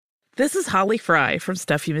This is Holly Fry from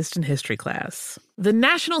Stuff You Missed in History Class. The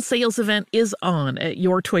national sales event is on at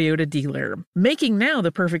your Toyota dealer, making now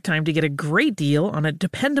the perfect time to get a great deal on a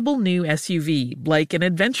dependable new SUV, like an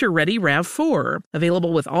adventure-ready RAV4.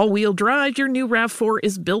 Available with all-wheel drive, your new RAV4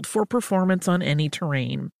 is built for performance on any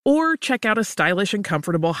terrain. Or check out a stylish and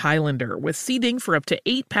comfortable Highlander with seating for up to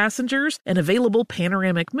 8 passengers and available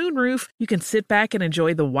panoramic moonroof. You can sit back and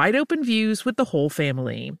enjoy the wide-open views with the whole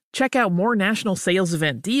family. Check out more national sales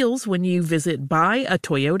event deals when you visit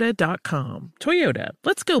buyatoyota.com. Toyota,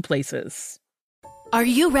 let's go places. Are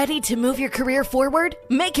you ready to move your career forward?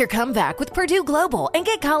 Make your comeback with Purdue Global and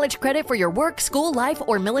get college credit for your work, school, life,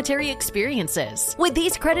 or military experiences. With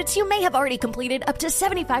these credits, you may have already completed up to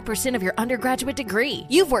 75% of your undergraduate degree.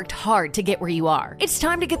 You've worked hard to get where you are. It's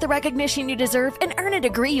time to get the recognition you deserve and earn a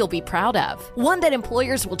degree you'll be proud of. One that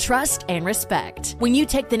employers will trust and respect. When you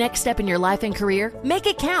take the next step in your life and career, make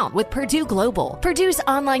it count with Purdue Global, Purdue's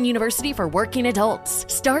online university for working adults.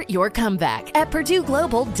 Start your comeback at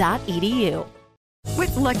purdueglobal.edu.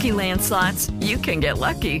 With Lucky Land Slots, you can get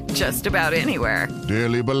lucky just about anywhere.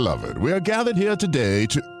 Dearly beloved, we are gathered here today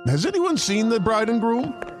to... Has anyone seen the bride and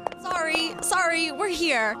groom? Sorry, we're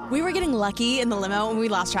here. We were getting lucky in the limo and we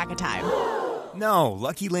lost track of time. No,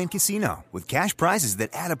 Lucky Land Casino, with cash prizes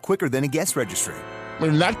that add up quicker than a guest registry.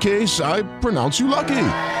 In that case, I pronounce you lucky.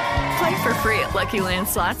 Play for free at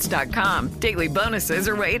LuckyLandSlots.com. Daily bonuses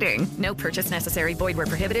are waiting. No purchase necessary. Void where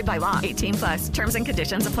prohibited by law. 18+. Terms and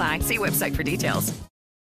conditions apply. See website for details.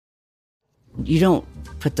 You don't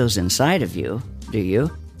put those inside of you, do you?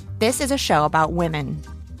 This is a show about women.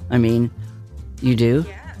 I mean, you do?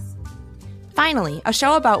 Yes. Finally, a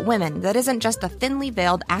show about women that isn't just a thinly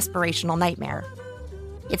veiled aspirational nightmare.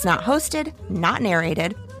 It's not hosted, not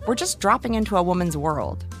narrated. We're just dropping into a woman's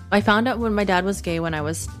world. I found out when my dad was gay when I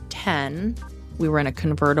was 10. We were in a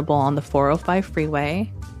convertible on the 405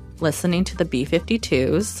 freeway, listening to the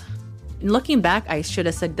B-52s. Looking back, I should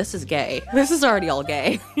have said, this is gay. This is already all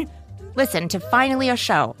gay. Listen to Finally a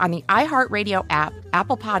Show on the iHeartRadio app,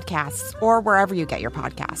 Apple Podcasts, or wherever you get your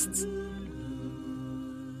podcasts.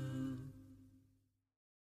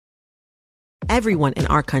 Everyone in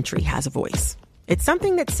our country has a voice. It's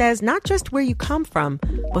something that says not just where you come from,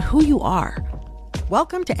 but who you are.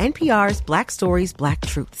 Welcome to NPR's Black Stories, Black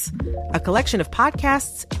Truths, a collection of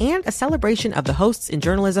podcasts and a celebration of the hosts in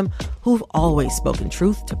journalism who've always spoken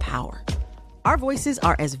truth to power. Our voices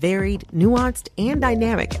are as varied, nuanced, and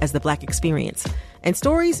dynamic as the Black experience, and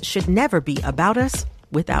stories should never be about us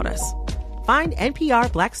without us. Find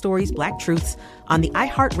NPR Black Stories, Black Truths on the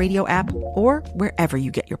iHeartRadio app or wherever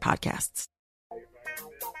you get your podcasts.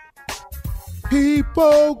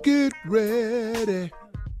 People get ready.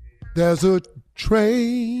 There's a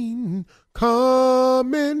train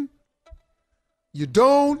coming. You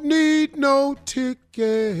don't need no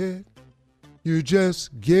ticket. You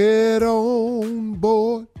just get on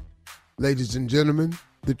board. Ladies and gentlemen,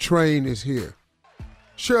 the train is here.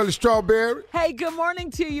 Shirley Strawberry. Hey, good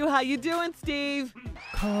morning to you. How you doing, Steve?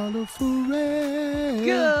 Carla Ferrell.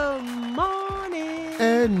 Good morning.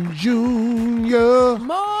 And Junior.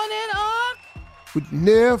 Morning, with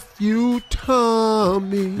nephew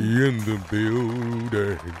Tommy in the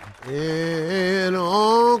building and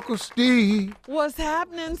Uncle Steve. What's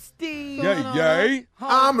happening, Steve? Yay.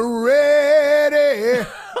 I'm ready.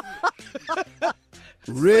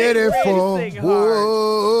 ready for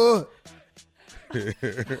what?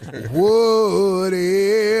 Whatever.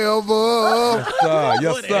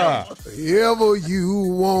 Yes, sir. Whatever you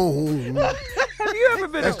want. Have you ever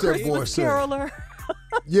been a Christmas caroler?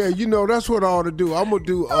 Yeah, you know, that's what I ought to do. I'm going to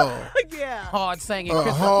do hard singing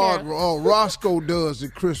Roscoe does the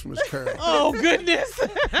Christmas Carol. Oh, goodness.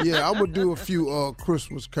 Yeah, I'm going to do a few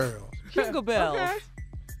Christmas carols. Jingle bells. Okay.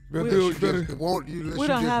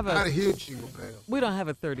 We don't have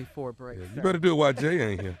a 34 break. Yeah, you better do it while Jay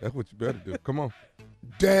ain't here. That's what you better do. Come on.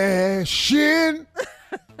 Dashing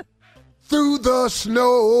through the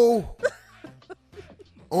snow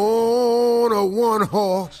on a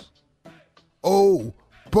one-horse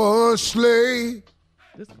open sleigh.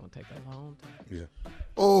 This is going to take a long time. Yeah.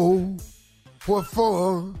 Oh, what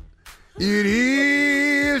fun it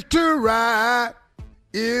is to ride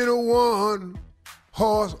in a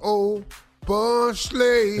one-horse open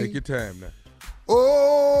sleigh. Take your time now.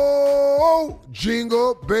 Oh,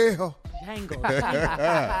 jingle bell. Jangle.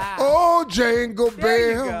 Oh, jingle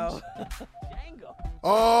bell. There you go. Jangle.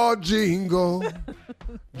 Oh, jingle.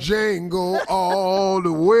 Jangle all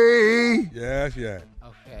the way. Yes. Okay.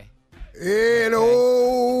 And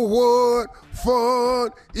oh, what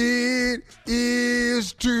fun it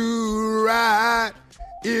is to ride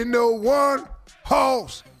in a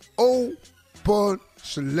one-horse open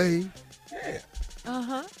sleigh. Yeah.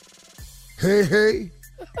 Uh-huh. Hey, hey.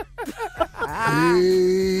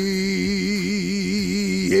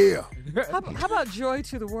 Hey, yeah. How about Joy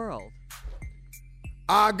to the World?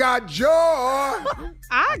 I got joy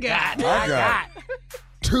I got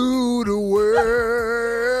to the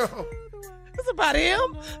world. That's about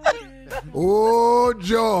him. Oh,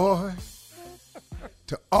 joy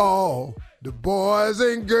to all the boys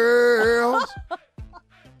and girls.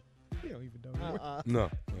 No,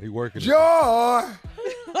 he working. Joy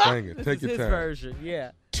Dang it. Take your His time. version,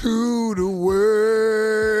 yeah. to the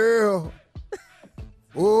world.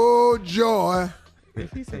 Oh, joy.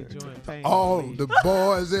 If he say joy and pain, All please. the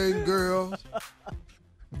boys and girls.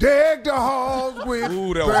 Deck the halls with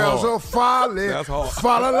Ooh, that was bells hard. of folly. That's hard. Fa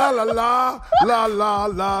la la la la la la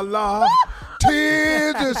la la.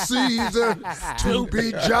 'Tis the season to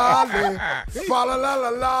be jolly. Fa la la la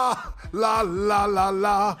la la la la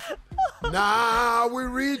la. Now we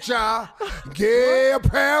reach out, gay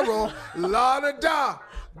apparel, la da da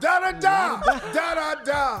da da da da da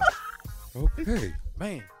da. Okay.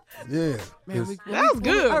 Man. Yeah. Man, That was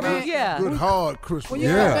good, I man. mean, yeah. Good hard Christmas. When you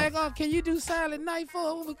Yeah. come back off, can you do Silent Night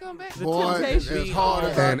for when we come back? Boy, Temptation. as hard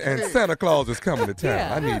as I And can. Santa Claus is coming to town.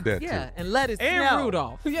 Yeah. I need that Yeah, too. and let it And snow.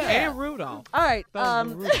 Rudolph. Yeah. And Rudolph. All right. Throw a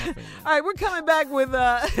little Rudolph in there. All right, we're coming back with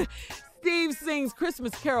Steve Sings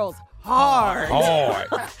Christmas Carols hard. Hard.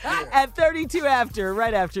 At 32 after,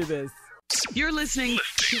 right after this. You're listening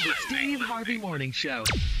to the Steve Harvey Morning Show.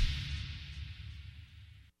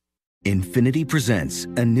 Infiniti presents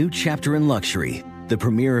a new chapter in luxury, the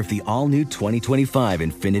premiere of the all-new 2025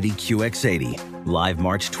 Infiniti QX80, live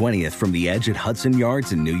March 20th from the Edge at Hudson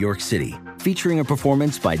Yards in New York City, featuring a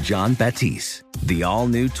performance by John Batiste. The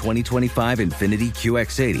all-new 2025 Infiniti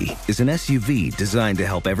QX80 is an SUV designed to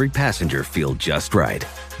help every passenger feel just right.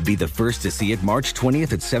 Be the first to see it March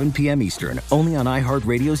 20th at 7 p.m. Eastern, only on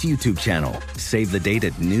iHeartRadio's YouTube channel. Save the date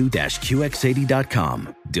at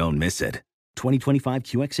new-QX80.com. Don't miss it. 2025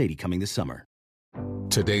 QX80 coming this summer.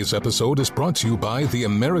 Today's episode is brought to you by the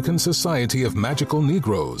American Society of Magical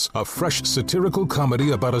Negroes, a fresh satirical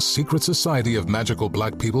comedy about a secret society of magical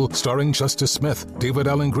black people starring Justice Smith, David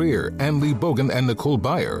Allen Greer, Ann Lee Bogan, and Nicole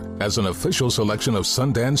Byer. As an official selection of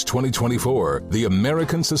Sundance 2024, the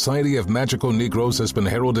American Society of Magical Negroes has been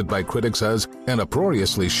heralded by critics as an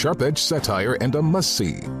uproariously sharp-edged satire and a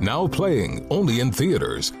must-see. Now playing only in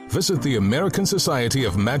theaters. Visit the American Society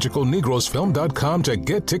of Magical Negroes Film.com to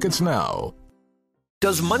get tickets now.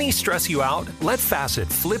 Does money stress you out? Let Facet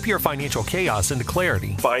flip your financial chaos into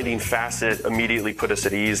clarity. Finding Facet immediately put us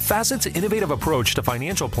at ease. Facet's innovative approach to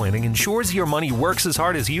financial planning ensures your money works as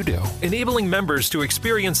hard as you do, enabling members to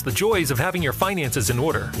experience the joys of having your finances in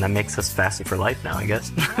order. And that makes us Facet for life now, I guess.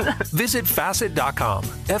 Visit Facet.com,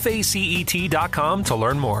 FACET.com to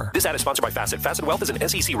learn more. This ad is sponsored by Facet. Facet Wealth is an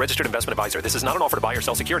SEC registered investment advisor. This is not an offer to buy or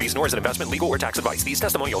sell securities, nor is it investment, legal, or tax advice. These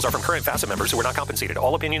testimonials are from current Facet members who are not compensated.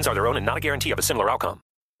 All opinions are their own and not a guarantee of a similar outcome.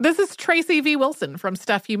 This is Tracy V. Wilson from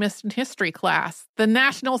Stuff You Missed in History class. The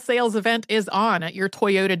national sales event is on at your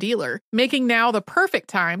Toyota dealer, making now the perfect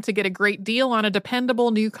time to get a great deal on a dependable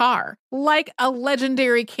new car. Like a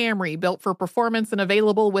legendary Camry built for performance and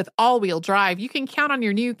available with all-wheel drive, you can count on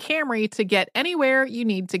your new Camry to get anywhere you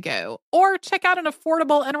need to go. Or check out an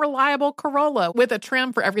affordable and reliable Corolla with a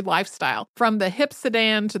trim for every lifestyle. From the hip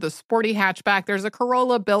sedan to the sporty hatchback, there's a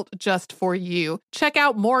Corolla built just for you. Check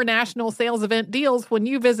out more national sales event deals when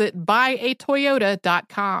you visit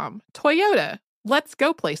buyatoyota.com. Toyota, let's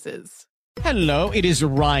go places. Hello, it is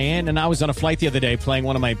Ryan, and I was on a flight the other day playing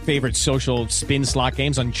one of my favorite social spin slot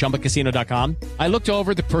games on ChumbaCasino.com. I looked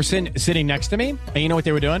over at the person sitting next to me, and you know what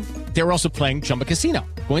they were doing? They were also playing Chumba Casino.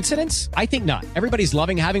 Coincidence? I think not. Everybody's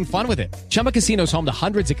loving having fun with it. Chumba Casino is home to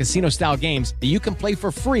hundreds of casino-style games that you can play for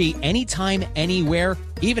free anytime, anywhere,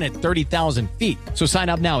 even at 30,000 feet. So sign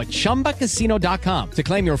up now at ChumbaCasino.com to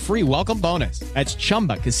claim your free welcome bonus. That's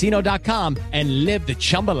ChumbaCasino.com and live the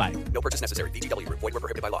Chumba life. No purchase necessary. VGW. Void where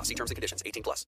prohibited by law. See terms and conditions. 18+.